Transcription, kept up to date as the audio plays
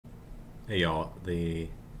Hey y'all, the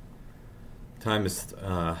time is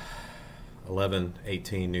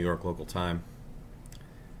 11:18 New York local time.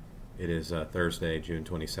 It is Thursday, June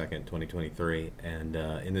 22nd, 2023, and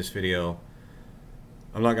in this video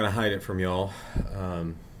I'm not going to hide it from y'all.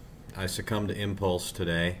 I succumbed to impulse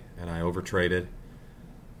today and I overtraded.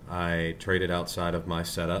 I traded outside of my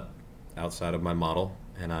setup, outside of my model,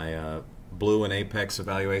 and I blew an Apex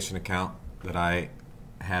evaluation account that I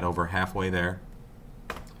had over halfway there.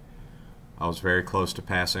 I was very close to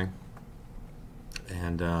passing,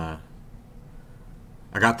 and I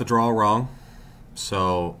got the draw wrong,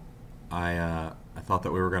 so I thought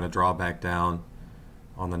that we were going to draw back down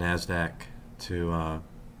on the NASDAQ to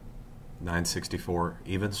 964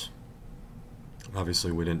 evens.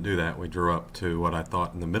 Obviously we didn't do that. We drew up to what I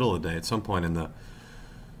thought in the middle of the day. At some point in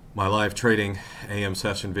my live trading AM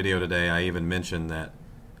session video today, I even mentioned that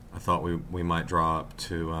I thought we might draw up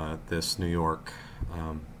to this New York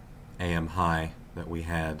AM high that we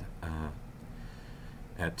had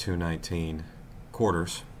at 219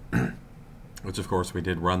 quarters, which of course we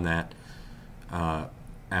did run that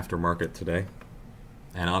after market today,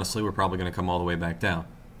 and honestly we're probably going to come all the way back down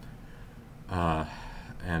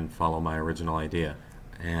and follow my original idea.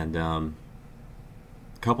 And a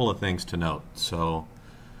couple of things to note. So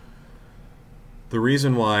the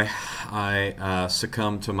reason why I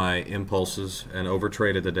succumbed to my impulses and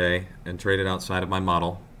overtraded today and traded outside of my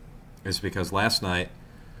model is because last night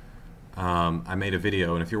I made a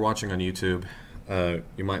video, and if you're watching on YouTube,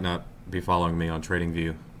 you might not be following me on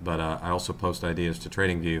TradingView, but I also post ideas to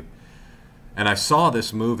TradingView, and I saw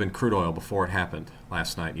this move in crude oil before it happened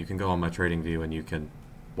last night. You can go on my TradingView and you can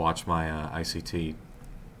watch my ICT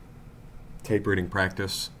tape reading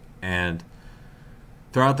practice, and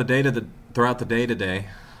throughout the day today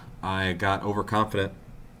I got overconfident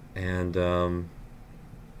and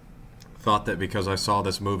thought that because I saw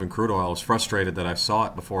this move in crude oil, I was frustrated that I saw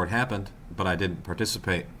it before it happened, but I didn't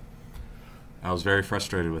participate. I was very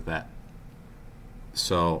frustrated with that.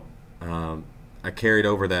 So I carried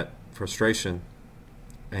over that frustration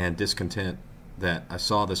and discontent that I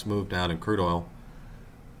saw this move down in crude oil,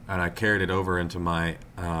 and I carried it over into my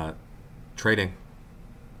trading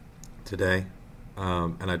today,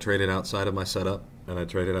 and I traded outside of my setup, and I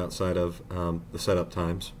traded outside of the setup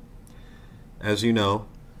times. As you know,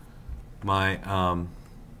 my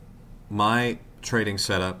trading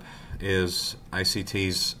setup is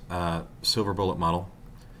ICT's silver bullet model,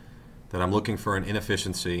 that I'm looking for an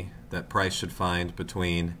inefficiency that price should find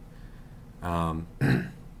between 3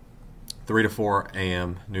 to 4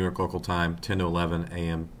 a.m. New York local time, 10 to 11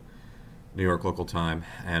 a.m. New York local time,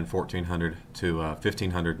 and 1400 to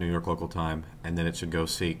 1500 New York local time, and then it should go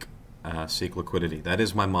seek liquidity. That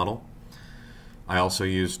is my model. I also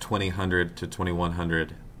use 2000 to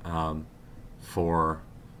 2100 for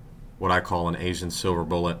what I call an Asian silver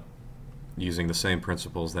bullet, using the same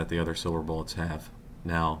principles that the other silver bullets have.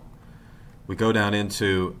 Now, we go down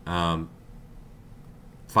into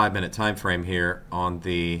 5-minute time frame here on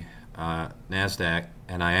the NASDAQ,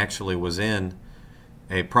 and I actually was in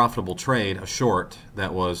a profitable trade, a short,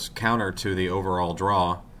 that was counter to the overall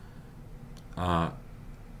draw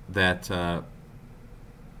that I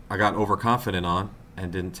got overconfident on and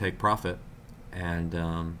didn't take profit,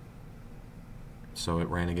 and so it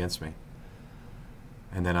ran against me.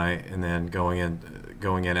 And then going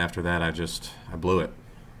in after that, I blew it.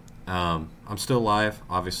 I'm still live,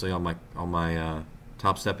 obviously, on my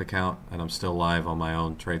TOPSTEP account, and I'm still live on my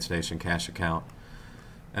own TradeStation cash account.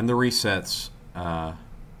 And the resets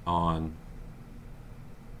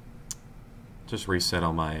reset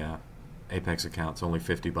on my Apex account. It's only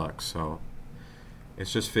 $50, so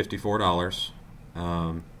it's just $54.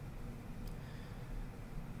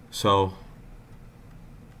 So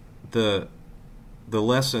the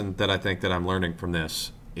lesson that I think that I'm learning from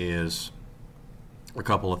this is a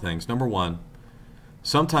couple of things. Number one,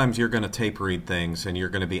 sometimes you're going to tape read things and you're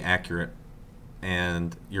going to be accurate,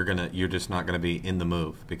 and you're just not going to be in the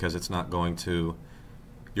move because it's not going to.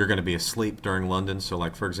 You're going to be asleep during London. So,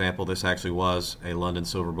 like for example, this actually was a London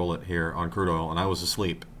silver bullet here on crude oil, and I was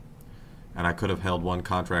asleep, and I could have held one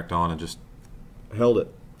contract on and just held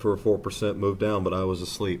it for a 4% move down, but I was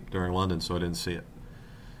asleep during London, so I didn't see it.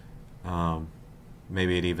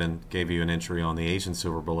 Maybe it even gave you an entry on the Asian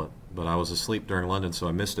silver bullet, but I was asleep during London, so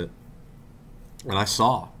I missed it. And I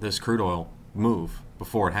saw this crude oil move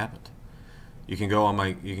before it happened. You can go on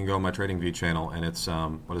my TradingView channel, and it's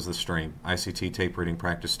what is the stream? ICT tape reading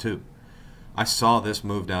practice 2. I saw this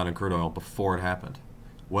move down in crude oil before it happened,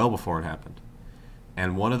 well before it happened.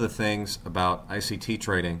 And one of the things about ICT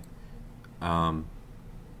trading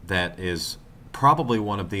that is probably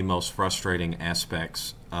one of the most frustrating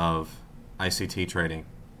aspects of ICT trading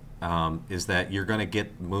is that you're going to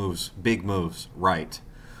get moves, big moves, right.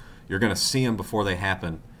 You're going to see them before they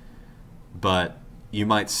happen, but you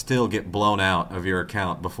might still get blown out of your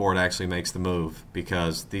account before it actually makes the move,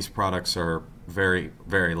 because these products are very,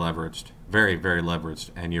 very leveraged, very, very leveraged,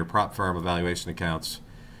 and your prop firm evaluation accounts,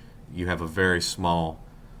 you have a very small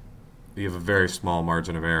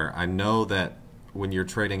margin of error. I know that when you're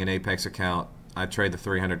trading an Apex account, I trade the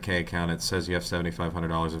 300K account, it says you have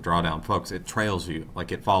 $7,500 of drawdown. Folks, it trails you,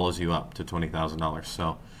 like it follows you up to $20,000.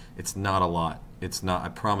 So it's not a lot. It's not, I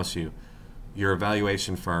promise you, your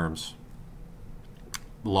evaluation firms'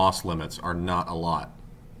 loss limits are not a lot.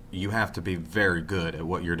 You have to be very good at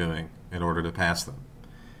what you're doing in order to pass them.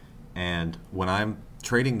 And when I'm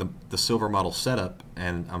trading the silver model setup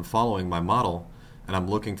and I'm following my model and I'm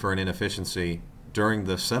looking for an inefficiency during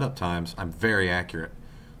the setup times, I'm very accurate.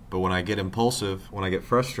 But when I get impulsive, when I get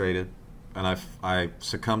frustrated, and I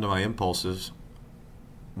succumb to my impulses,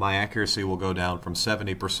 my accuracy will go down from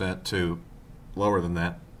 70% to lower than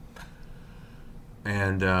that.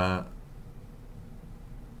 And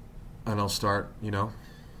I'll start,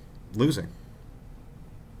 losing.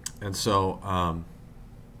 And so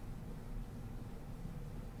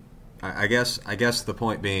I guess the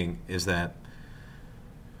point being is that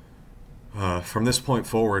from this point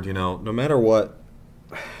forward, no matter what,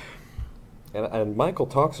 and Michael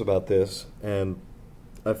talks about this, and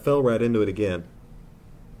I fell right into it again,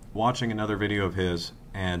 watching another video of his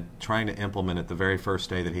and trying to implement it the very first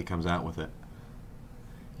day that he comes out with it.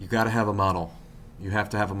 You got to have a model. You have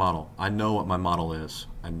to have a model. I know what my model is.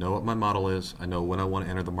 I know what my model is. I know when I want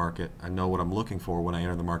to enter the market. I know what I'm looking for when I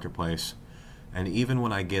enter the marketplace. And even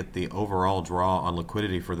when I get the overall draw on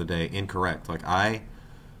liquidity for the day incorrect, like I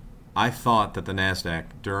thought that the NASDAQ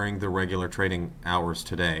during the regular trading hours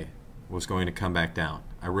today was going to come back down.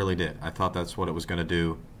 I really did. I thought that's what it was going to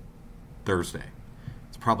do Thursday.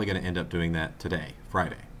 It's probably going to end up doing that today,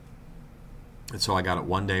 Friday. And so I got it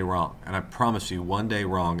one day wrong. And I promise you, one day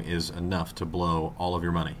wrong is enough to blow all of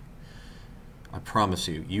your money. I promise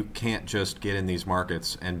you, you can't just get in these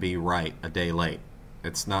markets and be right a day late.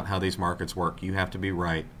 It's not how these markets work. You have to be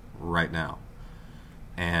right now.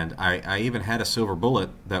 And I even had a silver bullet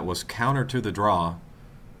that was counter to the draw,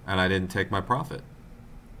 and I didn't take my profit.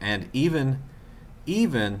 And even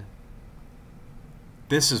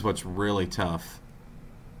this is what's really tough.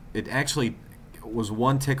 It actually was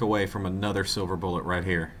one tick away from another silver bullet right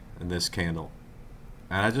here in this candle.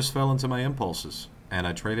 And I just fell into my impulses, and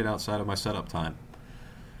I traded outside of my setup time.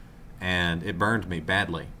 And it burned me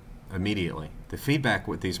badly, immediately. The feedback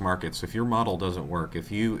with these markets, if your model doesn't work,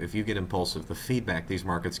 if you get impulsive, the feedback these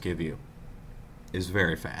markets give you is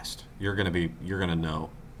very fast. You're gonna know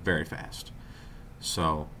very fast.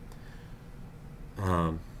 So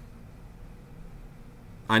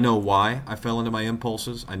I know why I fell into my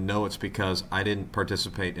impulses. I know it's because I didn't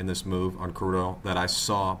participate in this move on crude oil that I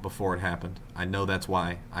saw before it happened. I know that's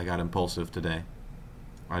why I got impulsive today.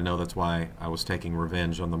 I know that's why I was taking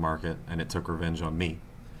revenge on the market, and it took revenge on me.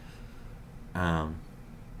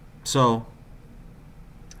 So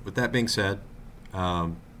with that being said,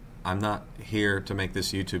 I'm not here to make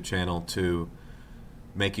this YouTube channel to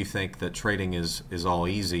make you think that trading is all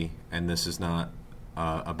easy and this is not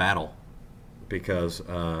a battle, because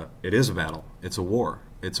it is a battle. It's a war.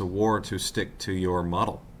 It's a war to stick to your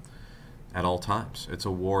model at all times. It's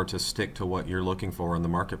a war to stick to what you're looking for in the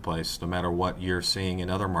marketplace, no matter what you're seeing in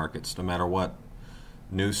other markets, no matter what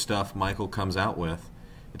new stuff Michael comes out with.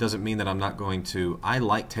 It doesn't mean that I'm not going to. I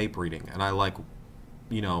like tape reading, and I like,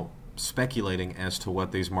 speculating as to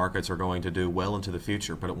what these markets are going to do well into the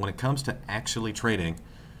future. But when it comes to actually trading,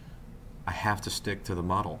 I have to stick to the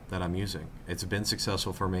model that I'm using. It's been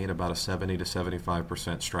successful for me at about a 70 to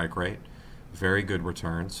 75% strike rate, very good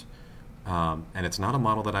returns, and it's not a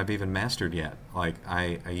model that I've even mastered yet. Like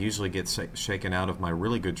I usually get shaken out of my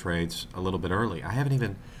really good trades a little bit early. I haven't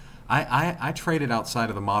even. I traded outside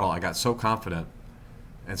of the model. I got so confident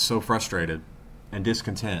and so frustrated and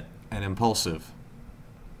discontent and impulsive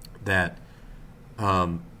that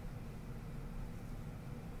I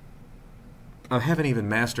haven't even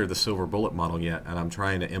mastered the silver bullet model yet, and I'm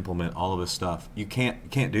trying to implement all of this stuff. You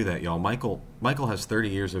can't do that, y'all. Michael has 30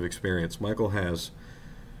 years of experience. Michael has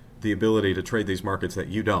the ability to trade these markets that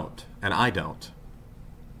you don't, and I don't.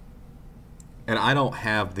 And I don't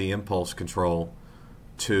have the impulse control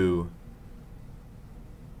to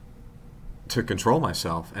control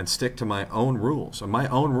myself and stick to my own rules. And my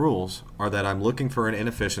own rules are that I'm looking for an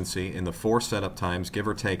inefficiency in the 4 setup times, give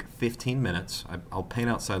or take 15 minutes. I'll paint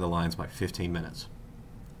outside the lines by 15 minutes.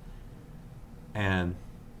 And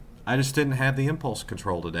I just didn't have the impulse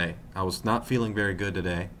control today. I was not feeling very good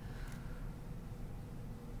today.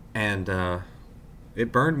 And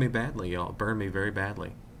it burned me badly, y'all. It burned me very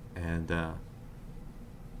badly. And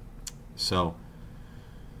so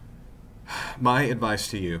my advice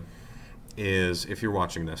to you is, if you're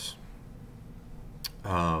watching this,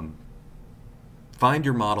 find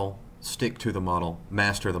your model, stick to the model,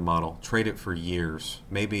 master the model, trade it for years,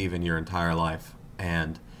 maybe even your entire life,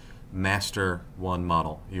 and master one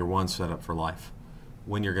model, your one setup for life,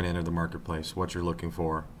 when you're going to enter the marketplace, what you're looking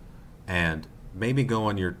for, and maybe go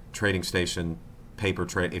on your trading station paper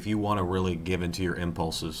trade if you want to really give into your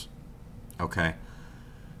impulses. Okay,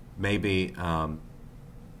 maybe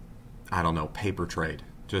I don't know, paper trade,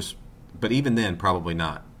 but even then probably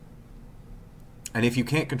not. And if you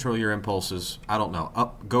can't control your impulses, I don't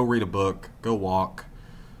know, go read a book, go walk,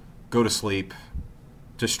 go to sleep,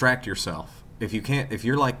 distract yourself. If you can't, if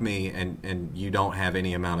you're like me and you don't have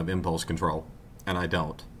any amount of impulse control, and I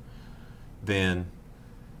don't, then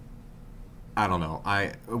I don't know,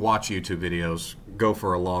 I watch YouTube videos, go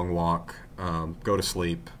for a long walk, go to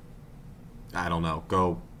sleep, I don't know,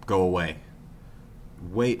 go away.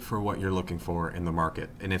 Wait for what you're looking for in the market.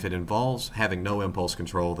 And if it involves having no impulse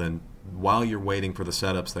control, then while you're waiting for the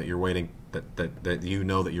setups that you're waiting, that you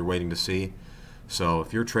know that you're waiting to see. So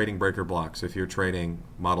if you're trading breaker blocks, if you're trading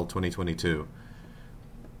model 2022,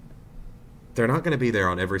 they're not going to be there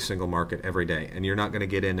on every single market every day, and you're not going to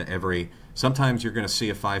get into every. Sometimes you're going to see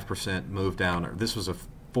a 5% move down, or this was a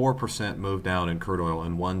 4% move down in crude oil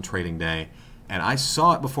in one trading day, and I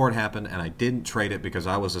saw it before it happened, and I didn't trade it because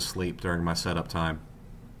I was asleep during my setup time.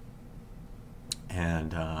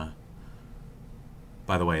 And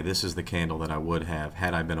by the way, this is the candle that I would have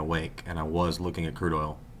had I been awake and I was looking at crude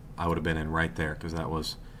oil. I would have been in right there, because that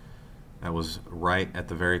was right at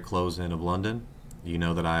the very close in of London. You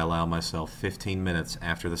know that I allow myself 15 minutes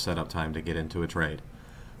after the setup time to get into a trade.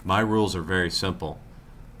 My rules are very simple.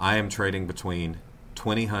 I am trading between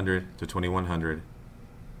 2000 to 2100,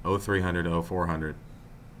 0300 to 0400,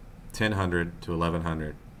 1000 to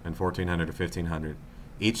 1100, and 1400 to 1500.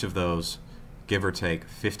 Each of those, give or take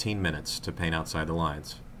 15 minutes to paint outside the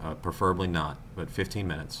lines. Preferably not, but 15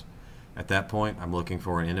 minutes. At that point, I'm looking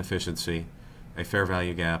for an inefficiency, a fair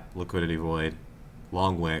value gap, liquidity void,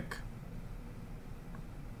 long wick,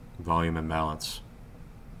 volume imbalance,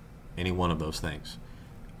 any one of those things.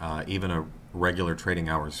 Even a regular trading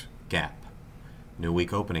hours gap, new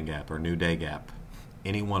week opening gap, or new day gap.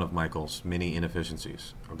 Any one of Michael's many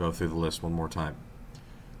inefficiencies. I'll go through the list one more time.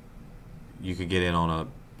 You could get in on a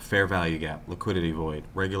fair value gap, liquidity void,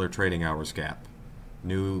 regular trading hours gap,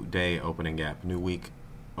 new day opening gap, new week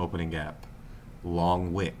opening gap,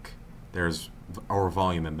 long wick, or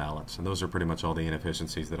volume imbalance, and those are pretty much all the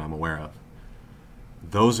inefficiencies that I'm aware of.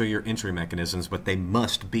 Those are your entry mechanisms, but they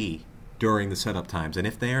must be during the setup times, and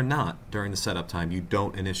if they are not during the setup time, you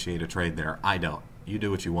don't initiate a trade there. I don't. You do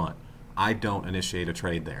what you want. I don't initiate a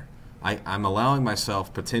trade there. I'm allowing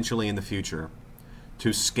myself potentially in the future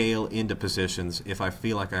to scale into positions if I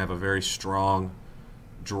feel like I have a very strong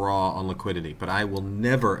draw on liquidity. But I will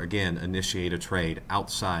never again initiate a trade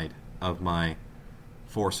outside of my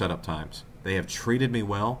 4 setup times. They have treated me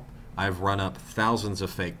well. I've run up thousands of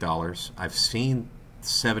fake dollars. I've seen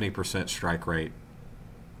 70% strike rate.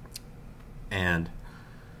 And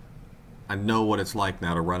I know what it's like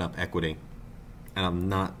now to run up equity. And I'm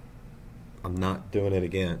not doing it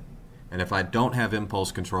again. And if I don't have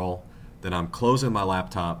impulse control, then I'm closing my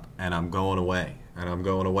laptop and I'm going away. And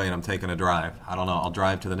I'm taking a drive. I don't know, I'll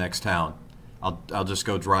drive to the next town. I'll just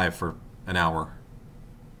go drive for an hour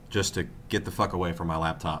just to get the fuck away from my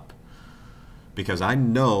laptop. Because I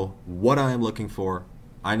know what I am looking for.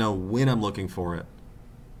 I know when I'm looking for it.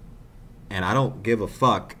 And I don't give a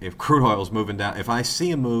fuck if crude oil is moving down. If I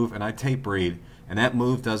see a move and I tape read and that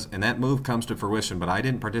move comes to fruition, but I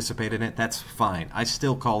didn't participate in it, that's fine. I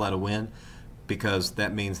still call that a win, because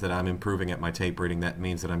that means that I'm improving at my tape reading. That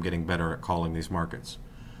means that I'm getting better at calling these markets.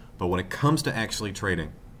 But when it comes to actually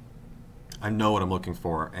trading, I know what I'm looking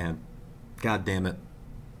for, and god damn it,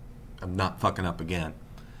 I'm not fucking up again.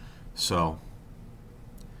 So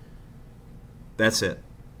that's it.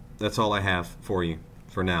 That's all I have for you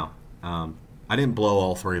for now. I didn't blow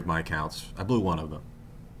all 3 of my accounts. I blew 1 of them.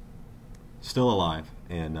 Still alive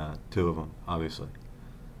in 2 of them, obviously.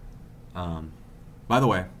 By the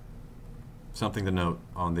way, something to note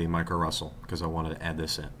on the micro Russell, because I wanted to add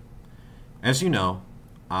this in. As you know,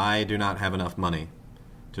 I do not have enough money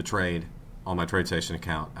to trade on my TradeStation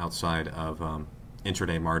account outside of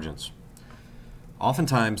intraday margins.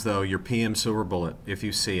 Oftentimes, though, your PM Silver Bullet, if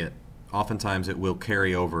you see it, oftentimes it will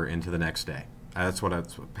carry over into the next day. That's a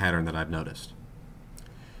pattern that I've noticed.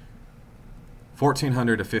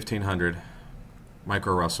 1400 to 1500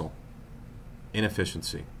 micro Russell,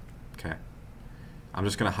 inefficiency. Okay. I'm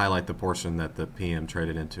just going to highlight the portion that the PM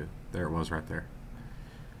traded into. There it was right there.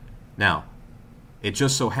 Now, it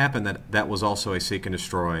just so happened that that was also a seek and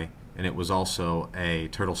destroy, and it was also a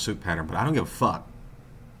turtle soup pattern, but I don't give a fuck.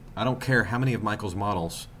 I don't care how many of Michael's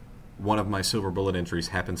models one of my silver bullet entries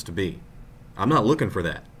happens to be. I'm not looking for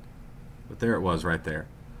that. But there it was right there.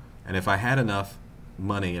 And if I had enough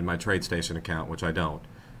money in my TradeStation account, which I don't,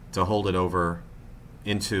 to hold it over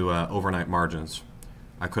into overnight margins,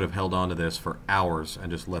 I could have held on to this for hours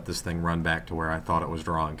and just let this thing run back to where I thought it was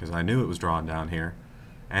drawing, because I knew it was drawing down here,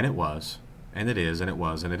 and it was, and it is, and it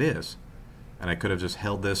was, and it is. And I could have just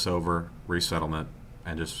held this over resettlement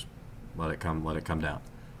and just let it come down.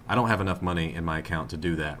 I don't have enough money in my account to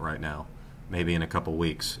do that right now. Maybe in a couple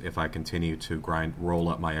weeks if I continue to roll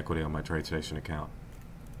up my equity on my TradeStation account.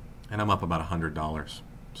 And I'm up about $100.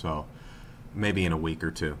 So maybe in a week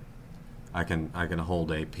or two I can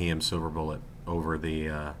hold a PM silver bullet over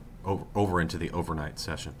the over into the overnight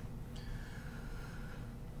session.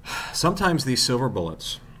 Sometimes these silver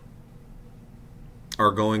bullets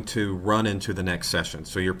are going to run into the next session.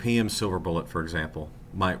 So your PM silver bullet, for example,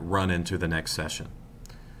 might run into the next session.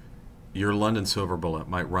 Your London silver bullet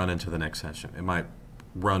might run into the next session. It might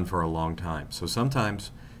run for a long time. So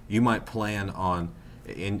sometimes you might plan on,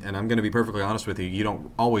 and I'm going to be perfectly honest with you, you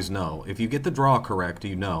don't always know. If you get the draw correct,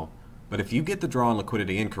 you know. But if you get the draw and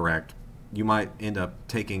liquidity incorrect, you might end up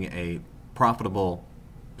taking a profitable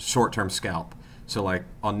short-term scalp. So like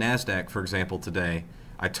on NASDAQ, for example, today,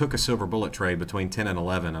 I took a silver bullet trade between 10 and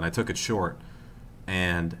 11, and I took it short,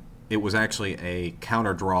 and it was actually a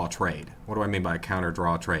counter draw trade. What do I mean by a counter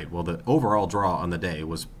draw trade? Well, the overall draw on the day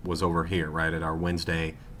was over here, right, at our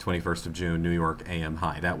Wednesday, 21st of June, New York AM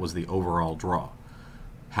high. That was the overall draw.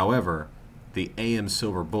 However, the AM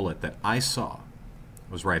silver bullet that I saw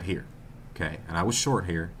was right here, okay? And I was short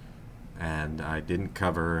here, and I didn't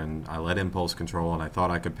cover, and I let impulse control, and I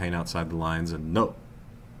thought I could paint outside the lines, and no,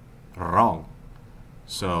 wrong.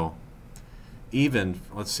 So even,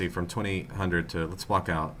 let's see, from 2000 to, let's block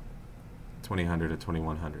out 2000 to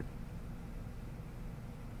 2100.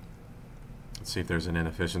 Let's see if there's an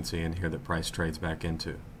inefficiency in here that price trades back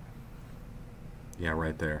into. Yeah,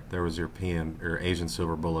 right there. There was your PM, or Asian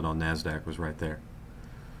silver bullet on NASDAQ was right there.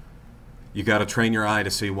 You got to train your eye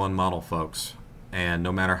to see one model, folks. And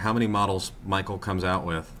no matter how many models Michael comes out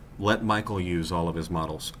with, let Michael use all of his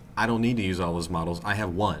models. I don't need to use all his models. I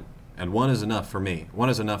have one. And one is enough for me. One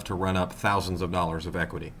is enough to run up thousands of dollars of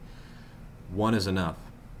equity. One is enough.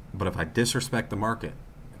 But if I disrespect the market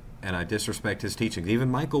and I disrespect his teachings, even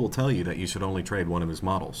Michael will tell you that you should only trade one of his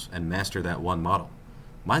models and master that one model.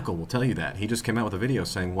 Michael will tell you that. He just came out with a video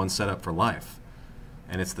saying one setup for life.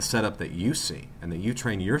 And it's the setup that you see and that you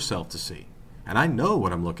train yourself to see. And I know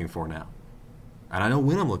what I'm looking for now. And I know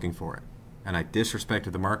when I'm looking for it. And I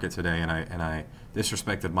disrespected the market today, and I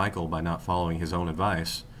disrespected Michael by not following his own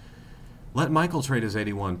advice. Let Michael trade his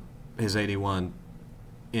 81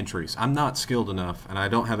 entries. I'm not skilled enough, and I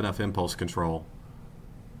don't have enough impulse control.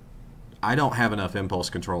 I don't have enough impulse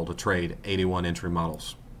control to trade 81 entry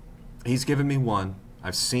models. He's given me one.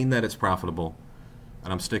 I've seen that it's profitable,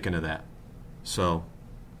 and I'm sticking to that. So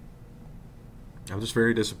I'm just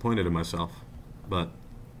very disappointed in myself. But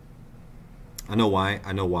I know why.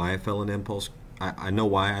 I know why I fell in impulse. I know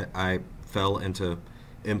why I fell into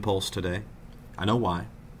impulse today. I know why.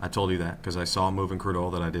 I told you that because I saw a move in crude oil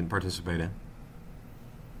that I didn't participate in.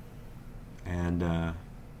 And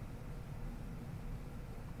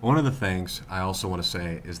one of the things I also want to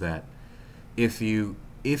say is that if you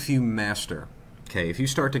master, okay, if you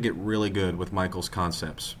start to get really good with Michael's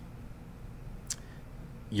concepts,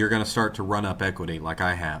 you're going to start to run up equity like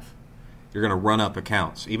I have. You're going to run up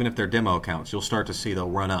accounts. Even if they're demo accounts, you'll start to see they'll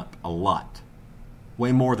run up a lot.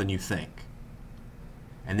 Way more than you think.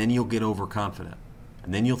 And then you'll get overconfident.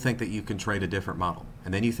 And then you'll think that you can trade a different model.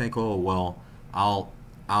 And then you think, oh, well, I'll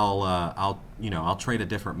trade a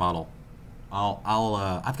different model.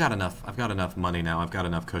 I've got enough money now. I've got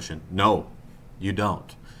enough cushion. No, you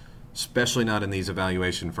don't. Especially not in these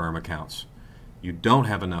evaluation firm accounts. You don't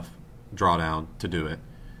have enough drawdown to do it.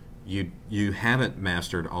 You haven't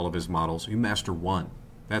mastered all of his models. You master one.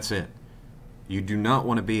 That's it. You do not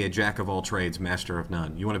want to be a jack of all trades, master of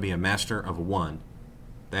none. You want to be a master of one.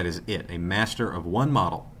 That is it. A master of one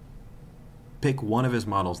model. Pick one of his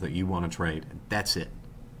models that you want to trade. That's it.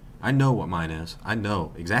 I know what mine is. I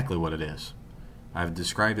know exactly what it is. I've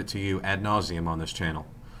described it to you ad nauseum on this channel.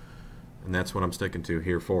 And that's what I'm sticking to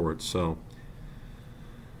here forward. So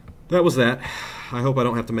that was that. I hope I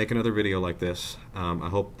don't have to make another video like this. I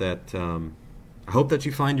hope that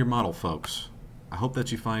you find your model, folks. I hope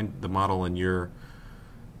that you find the model in your...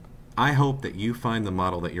 I hope that you find the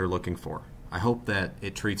model that you're looking for. I hope that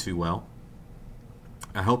it treats you well.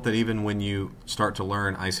 I hope that even when you start to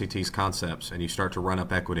learn ICT's concepts and you start to run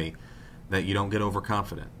up equity, that you don't get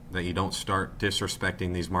overconfident, that you don't start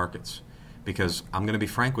disrespecting these markets. Because I'm going to be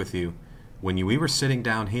frank with you, when we were sitting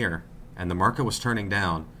down here and the market was turning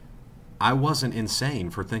down, I wasn't insane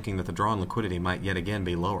for thinking that the draw on liquidity might yet again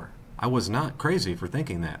be lower. I was not crazy for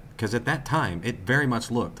thinking that, because at that time it very much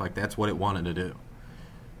looked like that's what it wanted to do.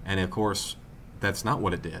 And of course, that's not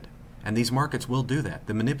what it did. And these markets will do that.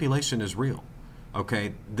 The manipulation is real.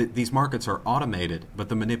 Okay, these markets are automated, but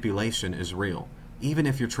the manipulation is real. Even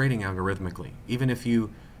if you're trading algorithmically, even if you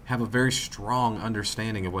have a very strong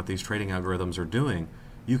understanding of what these trading algorithms are doing,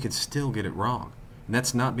 you can still get it wrong. And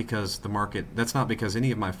that's not because that's not because any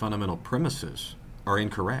of my fundamental premises are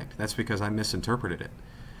incorrect. That's because I misinterpreted it.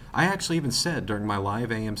 I actually even said during my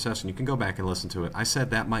live AM session, you can go back and listen to it, I said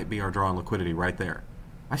that might be our draw on liquidity right there.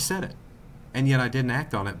 I said it. And yet I didn't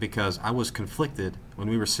act on it because I was conflicted when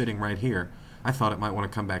we were sitting right here. I thought it might want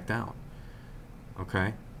to come back down.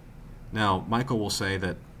 Okay? Now, Michael will say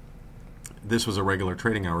that this was a regular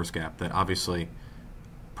trading hours gap that obviously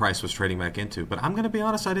price was trading back into. But I'm going to be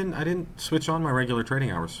honest, I didn't switch on my regular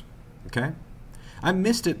trading hours. Okay? I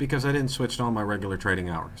missed it because I didn't switch on my regular trading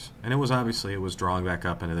hours. And it was drawing back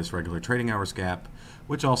up into this regular trading hours gap,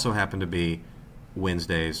 which also happened to be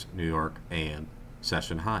Wednesday's New York AM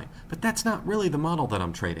session high. But that's not really the model that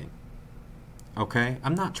I'm trading. Okay?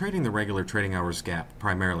 I'm not trading the regular trading hours gap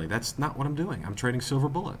primarily. That's not what I'm doing. I'm trading silver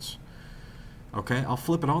bullets. Okay? I'll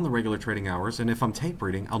flip it on the regular trading hours, and if I'm tape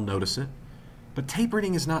reading, I'll notice it. But tape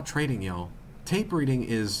reading is not trading, y'all. Tape reading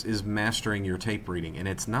is mastering your tape reading, and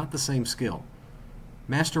it's not the same skill.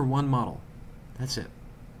 Master one model. That's it.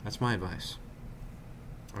 That's my advice.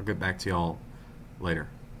 I'll get back to y'all later.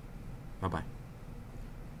 Bye-bye.